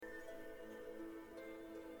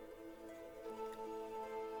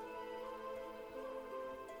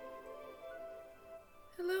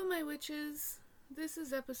witches, this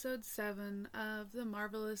is episode 7 of the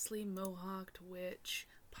Marvelously Mohawked Witch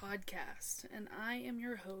podcast, and I am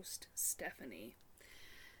your host, Stephanie.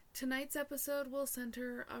 Tonight's episode will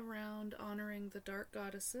center around honoring the dark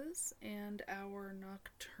goddesses and our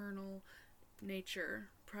nocturnal nature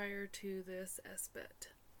prior to this espet.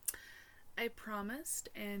 I promised,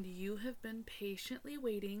 and you have been patiently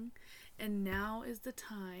waiting, and now is the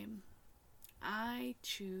time. I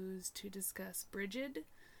choose to discuss Brigid,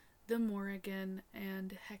 the Morrigan,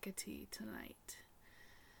 and Hecate tonight.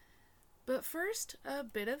 But first, a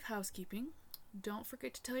bit of housekeeping. Don't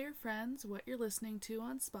forget to tell your friends what you're listening to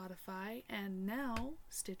on Spotify and now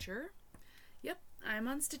Stitcher. Yep, I'm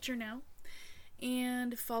on Stitcher now.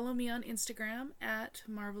 And follow me on Instagram at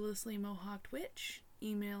Marvelously Mohawked Witch.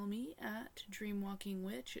 Email me at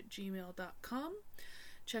dreamwalkingwitch@gmail.com.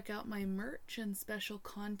 Check out my merch and special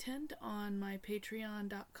content on my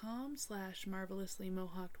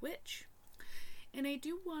patreon.com/marvelouslymohawkedwitch. And I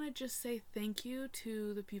do want to just say thank you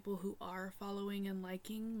to the people who are following and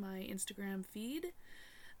liking my Instagram feed.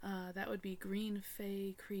 That would be Green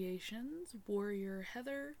Fae Creations, Warrior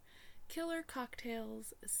Heather, Killer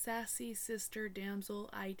Cocktails, Sassy Sister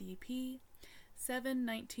Damsel IDP,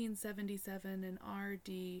 71977, and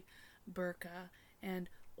RD Burka, and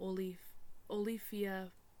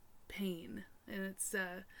Olifia Payne. And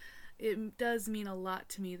it does mean a lot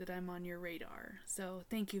to me that I'm on your radar. So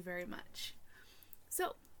thank you very much.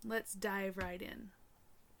 So let's dive right in.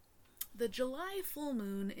 The July full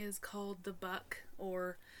moon is called the Buck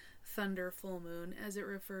or Thunder full moon, as it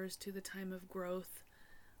refers to the time of growth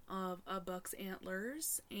of a buck's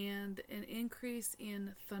antlers and an increase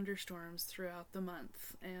in thunderstorms throughout the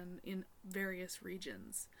month and in various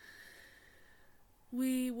regions.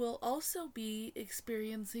 We will also be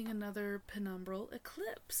experiencing another penumbral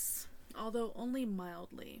eclipse, although only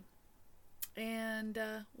mildly. And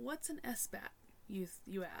what's an esbat, you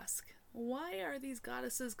ask? Why are these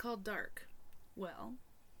goddesses called dark? Well,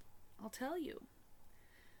 I'll tell you.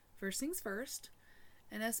 First things first,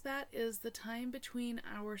 an esbat is the time between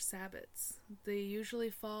our sabbats. They usually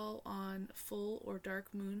fall on full or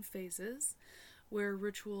dark moon phases, where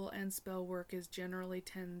ritual and spell work is generally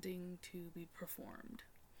tending to be performed.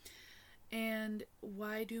 And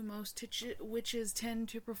why do most witches tend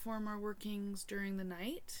to perform our workings during the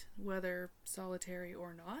night, whether solitary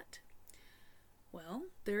or not? Well,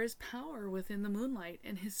 there is power within the moonlight,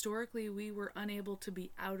 and historically we were unable to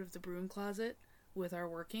be out of the broom closet with our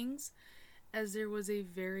workings, as there was a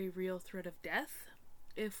very real threat of death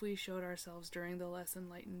if we showed ourselves during the less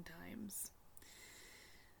enlightened times.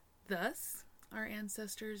 Thus, our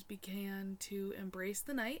ancestors began to embrace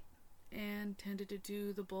the night and tended to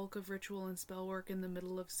do the bulk of ritual and spell work in the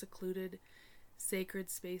middle of secluded, sacred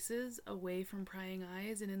spaces away from prying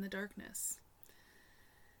eyes and in the darkness.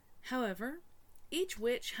 However, each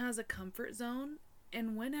witch has a comfort zone,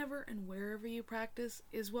 and whenever and wherever you practice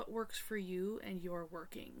is what works for you and your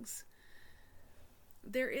workings.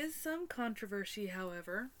 There is some controversy,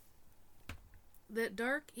 however, that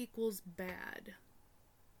dark equals bad.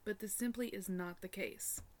 But this simply is not the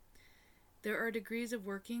case. There are degrees of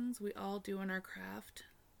workings we all do in our craft,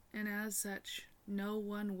 and as such, no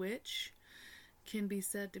one witch can be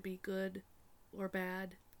said to be good or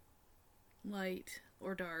bad, light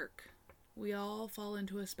or dark. We all fall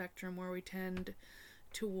into a spectrum where we tend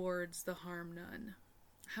towards the harm none.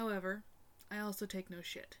 However, I also take no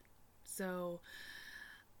shit. So,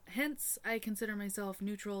 hence, I consider myself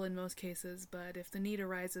neutral in most cases, but if the need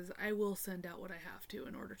arises, I will send out what I have to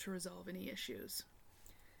in order to resolve any issues.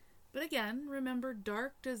 But again, remember,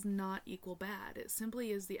 dark does not equal bad. It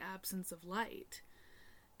simply is the absence of light.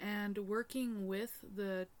 And working with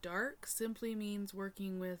the dark simply means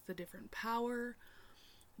working with the different power,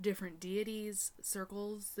 different deities,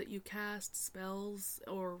 circles that you cast, spells,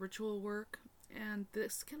 or ritual work. And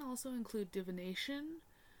this can also include divination,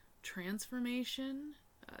 transformation,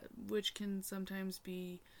 which can sometimes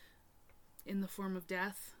be in the form of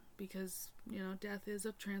death, because, death is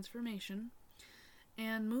a transformation,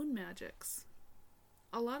 and moon magics.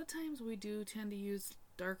 A lot of times we do tend to use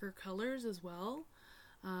darker colors as well.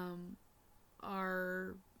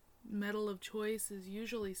 Our metal of choice is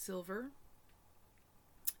usually silver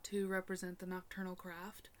to represent the nocturnal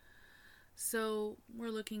craft. So we're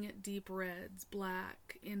looking at deep reds,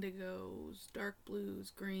 black, indigos, dark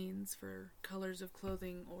blues, greens for colors of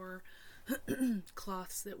clothing or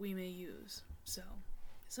cloths that we may use. So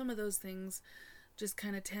some of those things just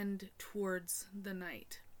kind of tend towards the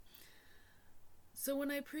night. So when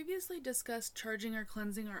I previously discussed charging or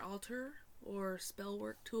cleansing our altar or spell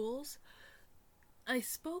work tools, I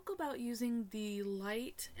spoke about using the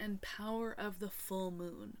light and power of the full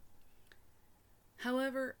moon.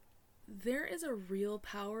 However, there is a real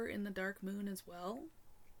power in the dark moon as well,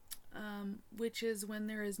 which is when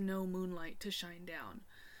there is no moonlight to shine down.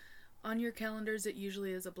 On your calendars, it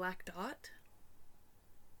usually is a black dot.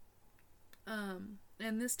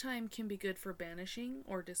 And this time can be good for banishing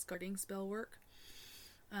or discarding spell work,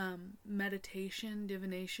 meditation,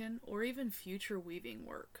 divination, or even future weaving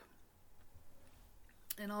work.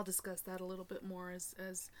 And I'll discuss that a little bit more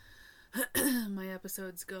as my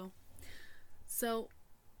episodes go. So,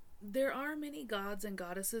 there are many gods and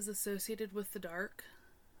goddesses associated with the dark,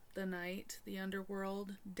 the night, the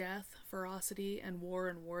underworld, death, ferocity, and war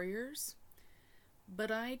and warriors. But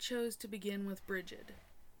I chose to begin with Brigid.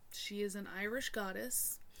 She is an Irish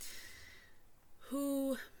goddess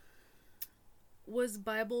who was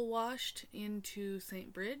Bible washed into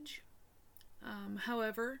St. Bridge.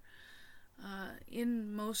 However,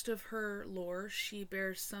 in most of her lore, she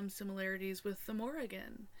bears some similarities with the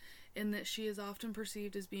Morrigan, in that she is often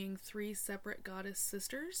perceived as being 3 separate goddess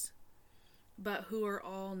sisters, but who are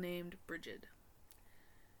all named Brigid.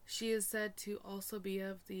 She is said to also be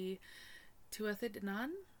of the Tuatha De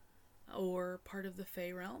Danann, or part of the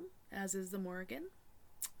Fey realm, as is the Morrigan.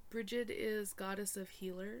 Brigid is goddess of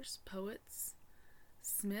healers, poets,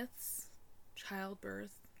 smiths,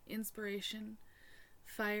 childbirth, inspiration,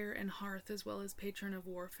 fire, and hearth, as well as patron of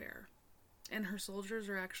warfare. And her soldiers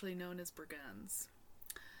are actually known as brigands.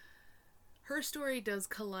 Her story does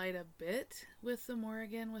collide a bit with the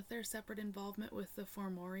Morrigan, with their separate involvement with the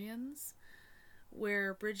Fomorians,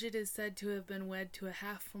 where Brigid is said to have been wed to a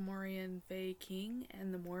half-Fomorian Fey king,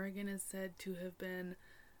 and the Morrigan is said to have been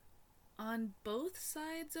on both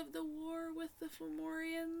sides of the war with the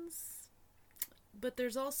Fomorians. But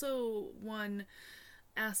there's also one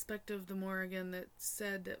aspect of the Morrigan that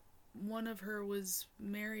said that one of her was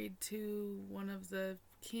married to one of the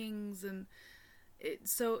kings, and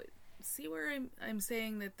so see where I'm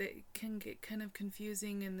saying that they can get kind of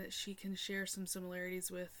confusing, and that she can share some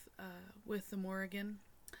similarities with the Morrigan.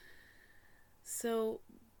 So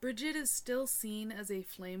Brigid is still seen as a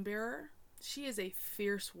flame bearer. She is a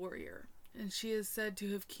fierce warrior, and she is said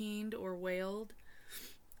to have keened or wailed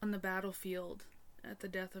on the battlefield at the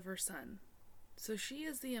death of her son. So she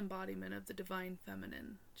is the embodiment of the divine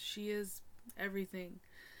feminine. She is everything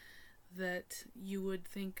that you would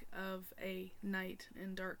think of a night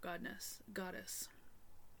and dark goddess.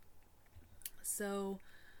 So,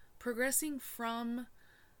 progressing from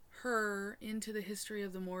her into the history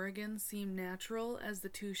of the Morrigan seemed natural, as the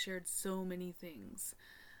two shared so many things.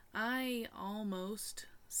 I almost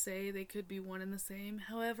say they could be one and the same.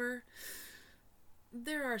 However,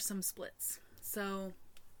 there are some splits. So,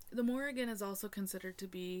 the Morrigan is also considered to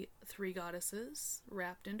be 3 goddesses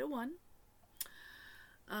wrapped into one.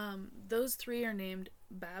 Those 3 are named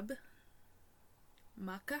Bab,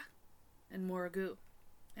 Maka, and Morrigu.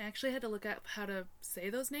 I actually had to look up how to say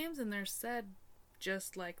those names, and they're said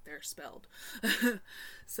just like they're spelled.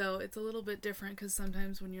 So it's a little bit different, because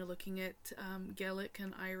sometimes when you're looking at Gaelic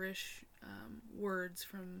and Irish words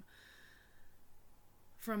from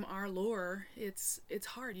our lore, it's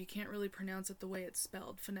hard. You can't really pronounce it the way it's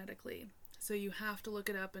spelled phonetically. So you have to look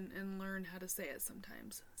it up and learn how to say it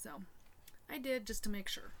sometimes. So I did, just to make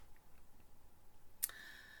sure.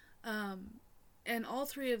 And all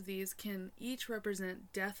 3 of these can each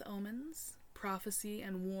represent death omens, prophecy,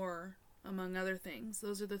 and war, among other things.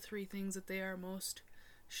 Those are the 3 things that they are most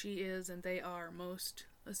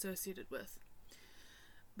associated with.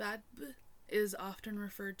 Badb is often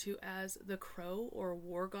referred to as the crow or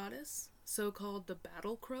war goddess, so called the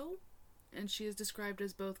battle crow, and she is described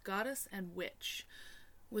as both goddess and witch,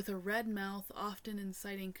 with a red mouth, often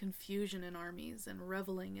inciting confusion in armies and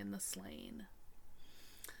reveling in the slain.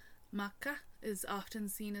 Maka is often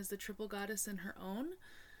seen as the triple goddess in her own.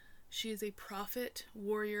 She is a prophet,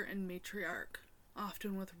 warrior, and matriarch,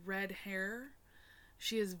 often with red hair.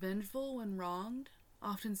 She is vengeful when wronged,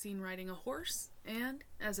 often seen riding a horse, and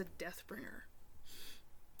as a death bringer.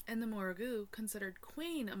 And the Morrigu, considered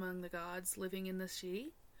queen among the gods living in the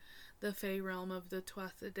Sidhe, the Fey realm of the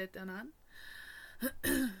Tuatha De Danann,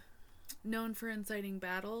 known for inciting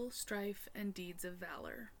battle, strife, and deeds of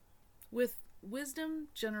valor, with wisdom,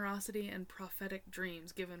 generosity, and prophetic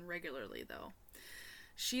dreams given regularly, though.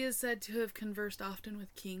 She is said to have conversed often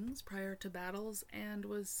with kings prior to battles, and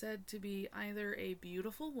was said to be either a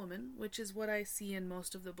beautiful woman, which is what I see in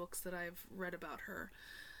most of the books that I've read about her.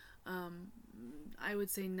 I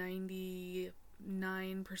would say 99%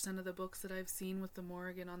 of the books that I've seen with the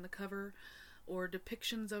Morrigan on the cover, or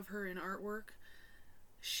depictions of her in artwork,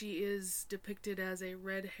 she is depicted as a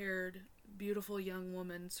red-haired, beautiful young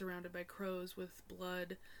woman surrounded by crows with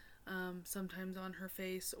blood, sometimes on her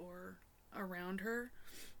face or around her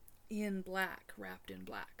in black, wrapped in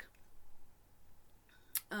black.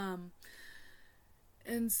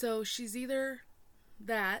 And so she's either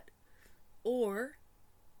that, or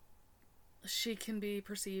she can be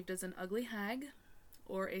perceived as an ugly hag,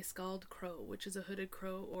 or a scald crow, which is a hooded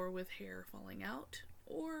crow or with hair falling out,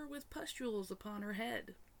 or with pustules upon her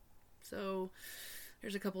head. So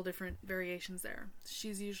there's a couple different variations there.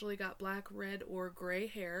 She's usually got black, red, or gray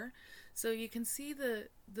hair. So you can see the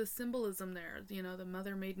symbolism there, you know, the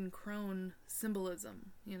mother maiden crone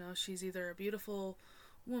symbolism. You know, she's either a beautiful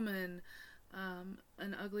woman,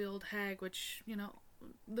 an ugly old hag, which, you know,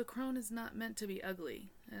 the crone is not meant to be ugly.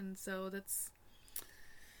 And so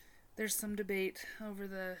there's some debate over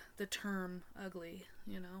the term ugly,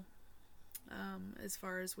 you know, as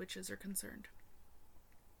far as witches are concerned.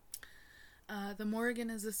 The Morrigan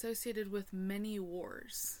is associated with many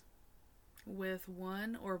wars, with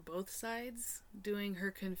one or both sides doing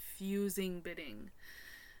her confusing bidding,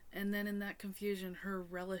 and then in that confusion, her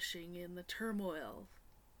relishing in the turmoil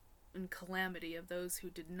and calamity of those who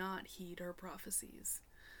did not heed her prophecies.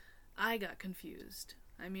 I got confused.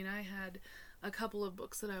 I mean, I had a couple of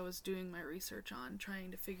books that I was doing my research on,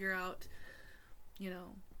 trying to figure out, you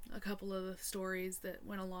know, a couple of the stories that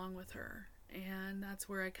went along with her. And that's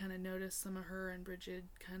where I kind of noticed some of her and Bridget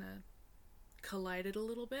kind of collided a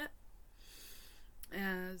little bit.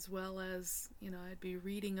 As well as, you know, I'd be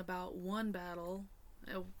reading about one battle,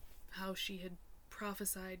 how she had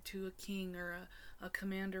prophesied to a king or a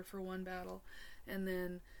commander for one battle, and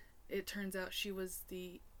then it turns out she was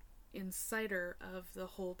the inciter of the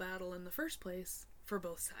whole battle in the first place for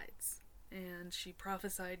both sides. And she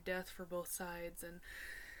prophesied death for both sides, and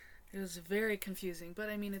it was very confusing, but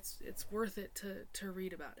I mean, it's worth it to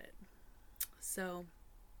read about it. So,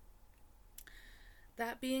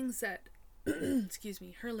 that being said, excuse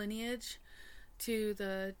me, her lineage to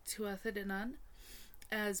the Tuatha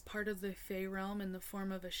as part of the Fey realm in the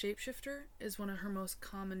form of a shapeshifter is one of her most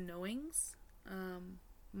common knowings.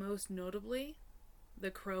 Most notably,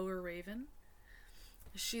 the crow or raven.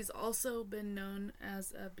 She's also been known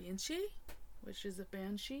as a banshee, which is a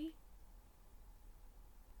banshee,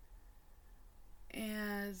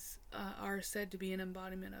 as are said to be an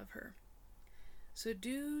embodiment of her. So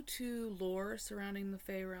due to lore surrounding the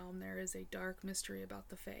Fey realm, there is a dark mystery about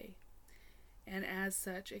the Fey, and as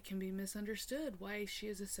such it can be misunderstood why she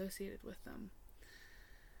is associated with them.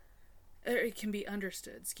 Or it can be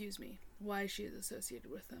understood, why she is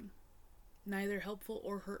associated with them. Neither helpful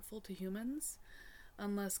or hurtful to humans,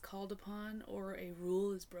 unless called upon or a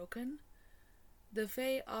rule is broken. The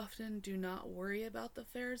Fey often do not worry about the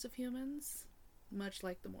affairs of humans, much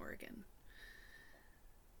like the Morrigan.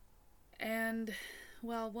 And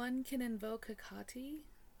while one can invoke Hecate,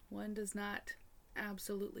 one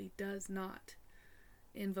absolutely does not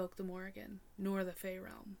invoke the Morrigan, nor the Fey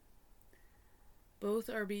realm. Both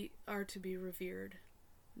are to be revered,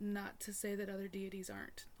 not to say that other deities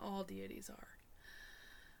aren't. All deities are.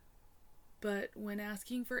 But when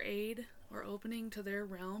asking for aid or opening to their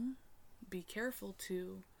realm, be careful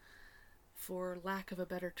to, for lack of a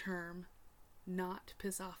better term, not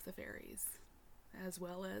piss off the fairies, as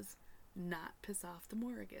well as not piss off the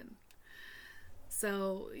Morrigan.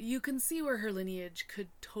 So you can see where her lineage could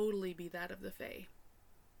totally be that of the Fae.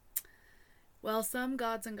 While some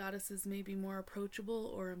gods and goddesses may be more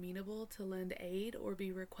approachable or amenable to lend aid or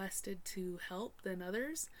be requested to help than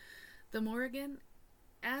others, the Morrigan,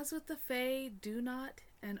 as with the Fae, do not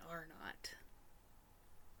and are not.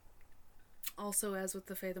 Also, as with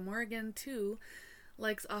the Fae, the Morrigan, too,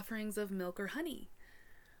 likes offerings of milk or honey.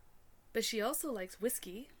 But she also likes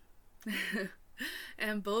whiskey,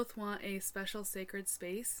 and both want a special sacred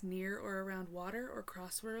space near or around water or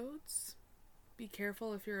crossroads. Be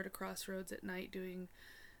careful if you're at a crossroads at night doing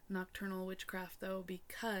nocturnal witchcraft, though,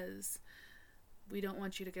 because we don't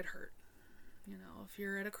want you to get hurt. You know, if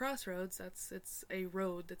you're at a crossroads, it's a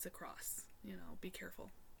road that's a cross. You know, be careful.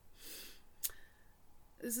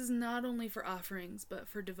 This is not only for offerings, but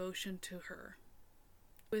for devotion to her.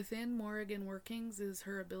 Within Morrigan workings is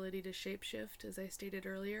her ability to shapeshift, as I stated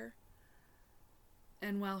earlier.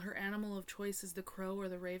 And while her animal of choice is the crow or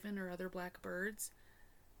the raven or other black birds,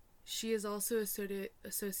 she is also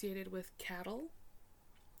associated with cattle,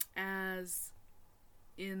 as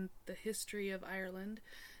in the history of Ireland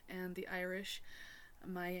and the Irish,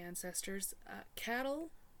 my ancestors,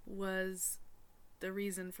 cattle was the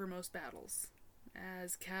reason for most battles,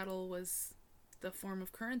 as cattle was the form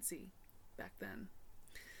of currency back then.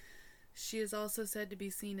 She is also said to be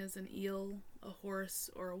seen as an eel, a horse,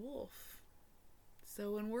 or a wolf.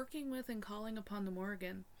 So when working with and calling upon the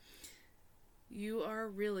Morrigan, you are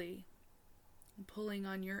really pulling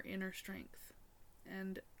on your inner strength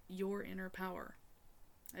and your inner power,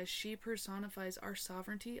 as she personifies our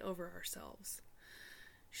sovereignty over ourselves.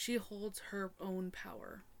 She holds her own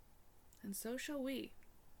power, and so shall we.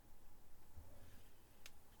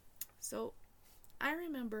 So, I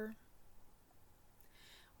remember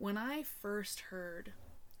when I first heard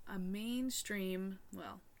a mainstream,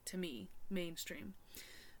 well, to me, mainstream,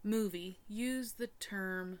 movie use the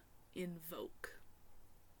term invoke.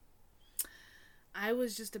 I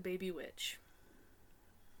was just a baby witch,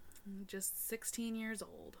 just 16 years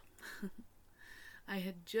old. I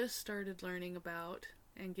had just started learning about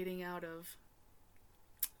and getting out of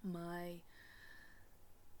my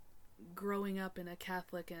growing up in a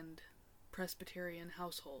Catholic and Presbyterian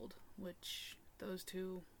household, which those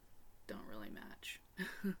two don't really match.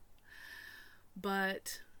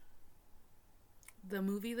 But the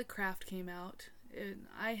movie The Craft came out, and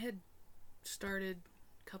I had started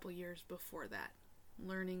a couple years before that,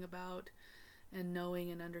 learning about and knowing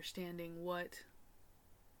and understanding what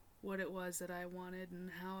it was that I wanted and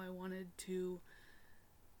how I wanted to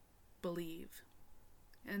believe.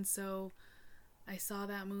 And so I saw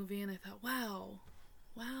that movie and I thought, wow,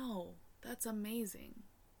 that's amazing.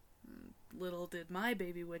 Little did my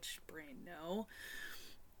baby witch brain know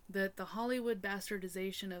that the Hollywood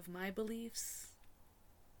bastardization of my beliefs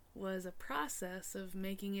was a process of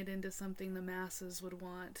making it into something the masses would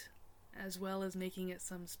want, as well as making it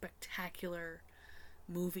some spectacular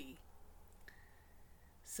movie.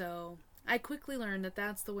 So I quickly learned that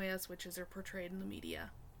that's the way us witches are portrayed in the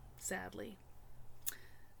media, sadly.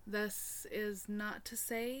 This is not to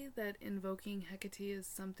say that invoking Hecate is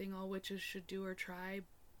something all witches should do or try,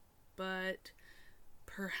 but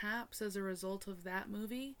perhaps as a result of that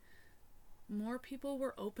movie, more people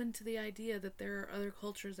were open to the idea that there are other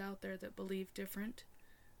cultures out there that believe different,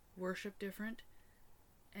 worship different,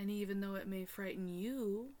 and even though it may frighten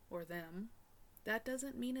you or them, that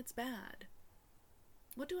doesn't mean it's bad.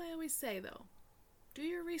 What do I always say, though? Do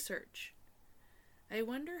your research. I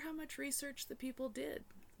wonder how much research the people did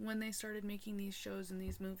when they started making these shows and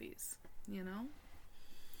these movies, you know?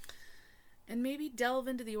 And maybe delve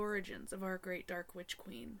into the origins of our great dark witch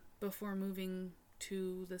queen before moving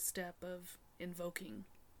to the step of invoking.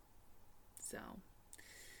 So,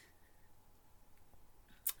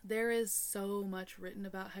 there is so much written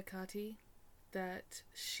about Hecate that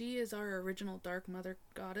she is our original dark mother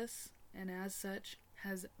goddess, and as such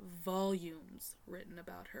has volumes written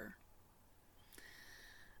about her.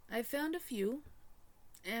 I've found a few,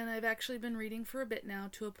 and I've actually been reading for a bit now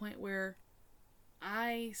to a point where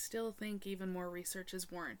I still think even more research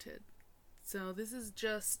is warranted. So this is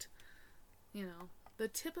just, the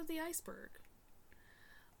tip of the iceberg.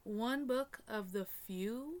 One book of the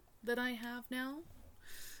few that I have now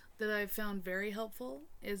that I've found very helpful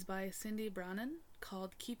is by Cindy Brannan,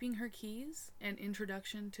 called Keeping Her Keys, An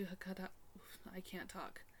Introduction to Hecate's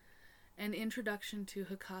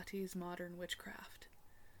Modern Witchcraft.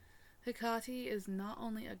 Hecate is not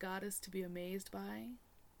only a goddess to be amazed by,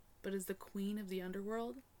 but as the queen of the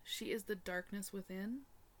underworld, she is the darkness within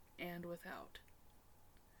and without.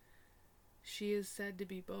 She is said to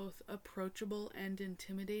be both approachable and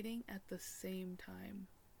intimidating at the same time.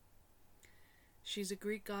 She's a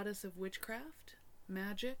Greek goddess of witchcraft,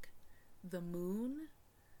 magic, the moon,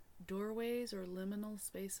 doorways or liminal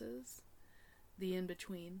spaces, the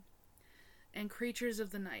in-between, and creatures of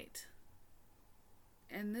the night.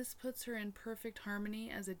 And this puts her in perfect harmony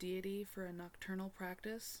as a deity for a nocturnal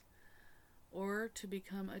practice, or to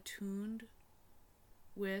become attuned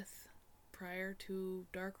with prior to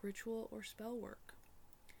dark ritual or spell work.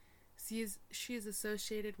 She is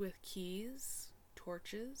associated with keys,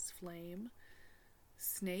 torches, flame,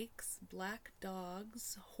 snakes, black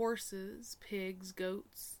dogs, horses, pigs,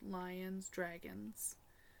 goats, lions, dragons,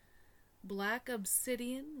 black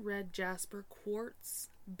obsidian, red jasper, quartz,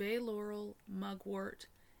 bay laurel, mugwort,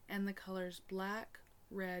 and the colors black,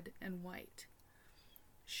 red, and white.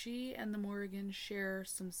 She and the Morrigan share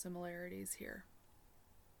some similarities here.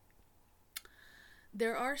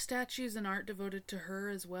 There are statues and art devoted to her,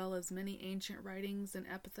 as well as many ancient writings and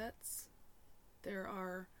epithets. There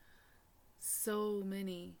are so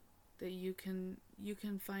many that you can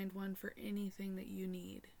find one for anything that you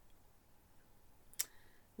need.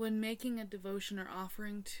 When making a devotion or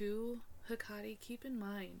offering to Hecate, keep in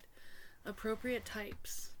mind appropriate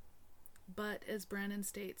types. But as Brannan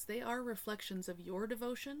states, they are reflections of your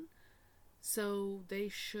devotion, so they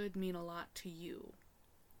should mean a lot to you.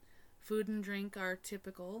 Food and drink are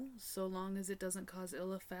typical, so long as it doesn't cause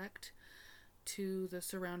ill effect to the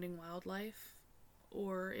surrounding wildlife,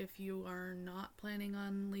 or if you are not planning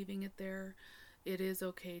on leaving it there, it is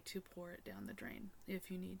okay to pour it down the drain if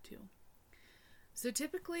you need to. So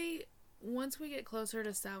typically, once we get closer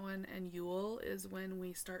to Samhain and Yule is when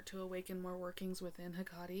we start to awaken more workings within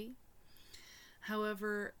Hecate.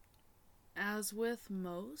 However, as with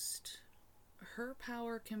most, her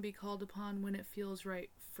power can be called upon when it feels right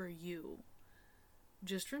for you.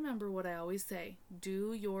 Just remember what I always say,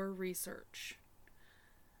 do your research.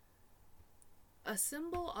 A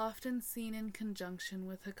symbol often seen in conjunction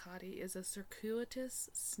with Hecate is a circuitous,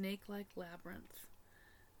 snake-like labyrinth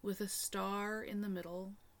with a star in the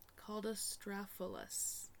middle called a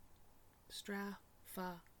Straphalos.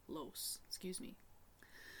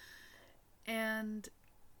 And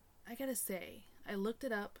I gotta say, I looked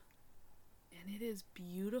it up, and it is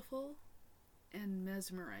beautiful and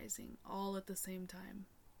mesmerizing all at the same time.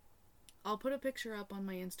 I'll put a picture up on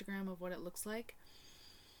my Instagram of what it looks like,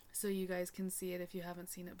 so you guys can see it if you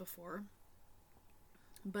haven't seen it before.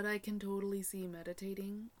 But I can totally see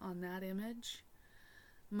meditating on that image,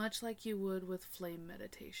 much like you would with flame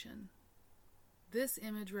meditation. This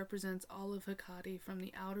image represents all of Hecate from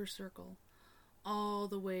the outer circle all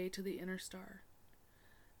the way to the inner star.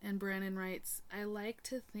 And Brannon writes, I like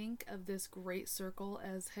to think of this great circle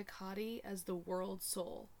as Hecate as the world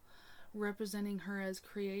soul, representing her as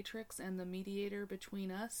creatrix and the mediator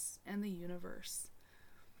between us and the universe.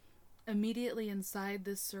 Immediately inside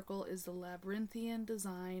this circle is the labyrinthian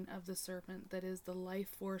design of the serpent that is the life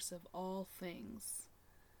force of all things.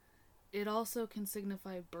 It also can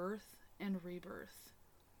signify birth and rebirth.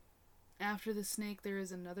 After the snake, there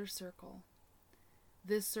is another circle.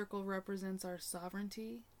 This circle represents our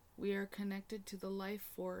sovereignty. We are connected to the life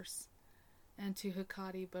force and to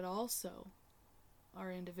Hecate, but also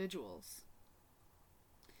our individuals.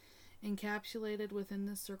 Encapsulated within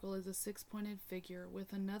this circle is a six-pointed figure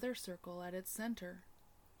with another circle at its center.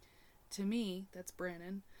 To me, that's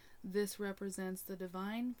Brannon, this represents the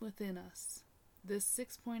divine within us. This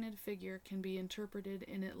six-pointed figure can be interpreted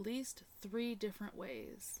in at least 3 different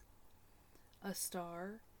ways. A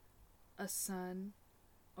star, a sun,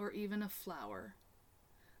 or even a flower.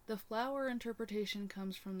 The flower interpretation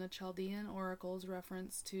comes from the Chaldean oracle's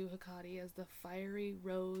reference to Hecate as the fiery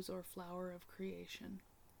rose or flower of creation.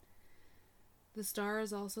 The star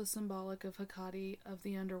is also symbolic of Hecate of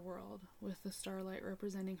the underworld, with the starlight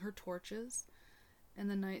representing her torches, and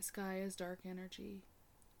the night sky as dark energy.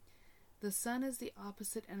 The sun is the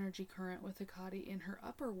opposite energy current with Hecate in her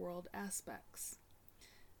upper world aspects.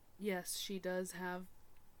 Yes, she does have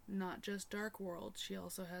not just dark world, she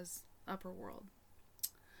also has upper world.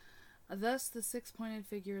 Thus, the six-pointed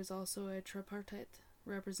figure is also a tripartite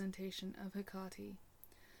representation of Hecate.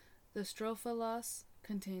 The strophalos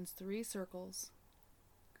contains 3 circles.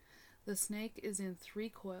 The snake is in 3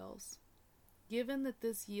 coils. Given that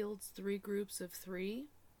this yields 3 groups of 3,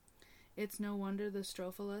 it's no wonder the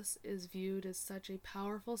strophalos is viewed as such a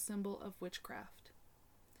powerful symbol of witchcraft.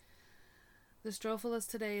 The strophalos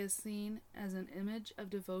today is seen as an image of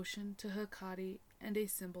devotion to Hecate and a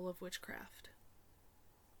symbol of witchcraft.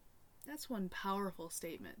 That's one powerful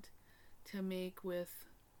statement to make with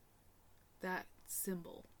that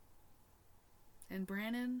symbol. And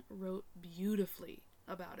Brannon wrote beautifully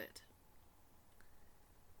about it.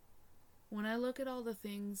 When I look at all the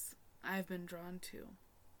things I've been drawn to,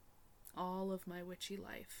 all of my witchy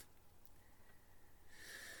life,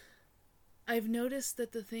 I've noticed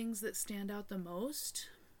that the things that stand out the most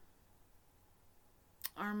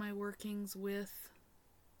are my workings with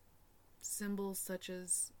symbols such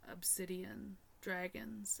as obsidian,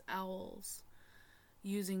 dragons, owls,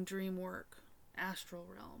 using dream work, astral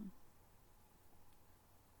realm.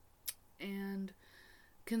 And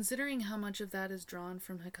considering how much of that is drawn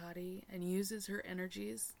from Hecate and uses her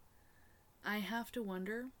energies, I have to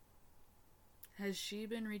wonder, has she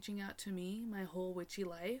been reaching out to me my whole witchy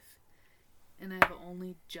life, and I've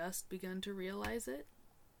only just begun to realize it?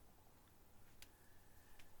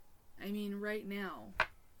 I mean, right now,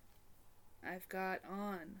 I've got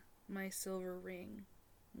on my silver ring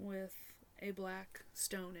with a black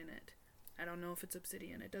stone in it. I don't know if it's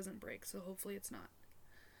obsidian. It doesn't break, so hopefully it's not.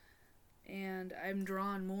 And I'm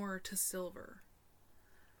drawn more to silver.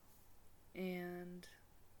 And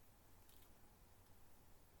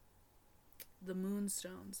the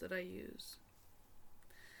moonstones that I use.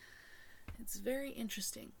 It's very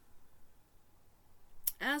interesting.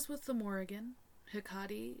 As with the Morrigan,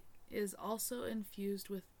 Hecate is also infused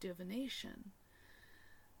with divination.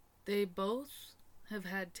 They both have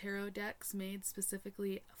had tarot decks made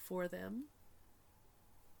specifically for them.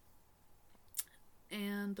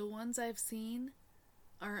 And the ones I've seen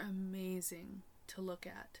are amazing to look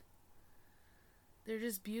at. They're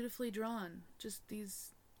just beautifully drawn. Just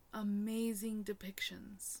these amazing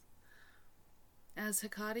depictions. As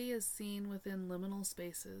Hecate is seen within liminal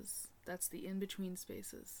spaces, that's the in-between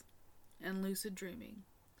spaces, and lucid dreaming,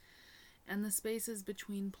 and the spaces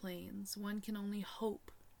between planes, one can only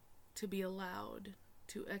hope to be allowed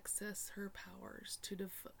to access her powers,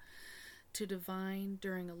 to divine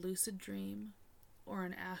during a lucid dream or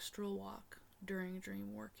an astral walk during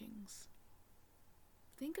dream workings.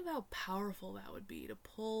 Think of how powerful that would be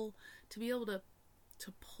to be able to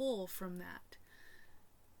pull from that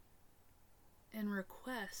and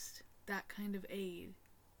request that kind of aid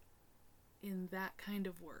in that kind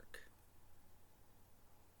of work.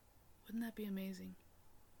 Wouldn't that be amazing?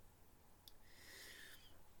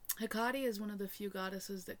 Hecate is one of the few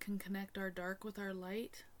goddesses that can connect our dark with our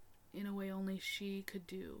light in a way only she could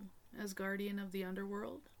do, as guardian of the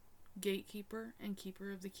underworld, gatekeeper, and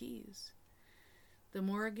keeper of the keys. The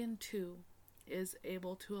Morrigan, too, is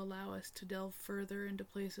able to allow us to delve further into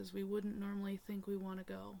places we wouldn't normally think we want to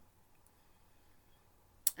go.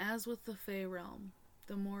 As with the Fey realm,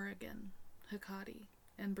 the Morrigan, Hecate,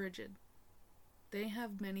 and Brigid, they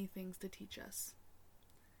have many things to teach us.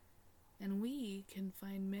 And we can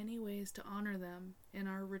find many ways to honor them in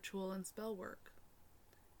our ritual and spell work.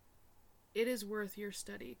 It is worth your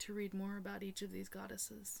study to read more about each of these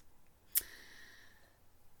goddesses.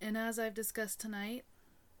 And as I've discussed tonight,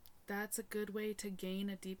 that's a good way to gain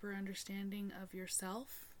a deeper understanding of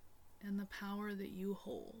yourself and the power that you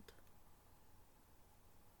hold.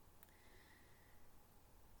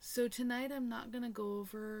 So tonight I'm not going to go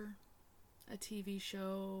over a TV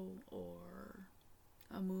show or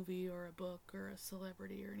a movie or a book or a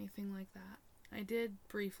celebrity or anything like that. I did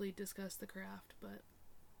briefly discuss the craft, but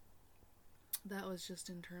that was just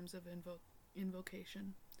in terms of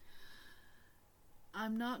invocation.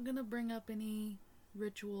 I'm not going to bring up any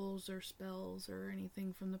rituals or spells or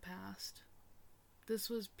anything from the past. This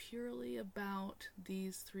was purely about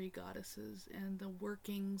these three goddesses and the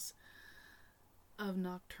workings of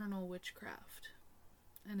nocturnal witchcraft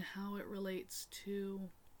and how it relates to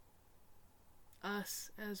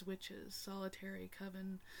us as witches, solitary,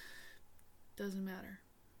 coven, doesn't matter.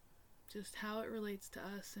 Just how it relates to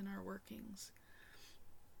us in our workings.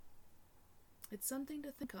 It's something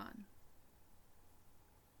to think on.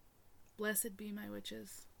 Blessed be my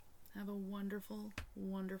witches. Have a wonderful,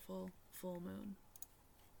 wonderful full moon.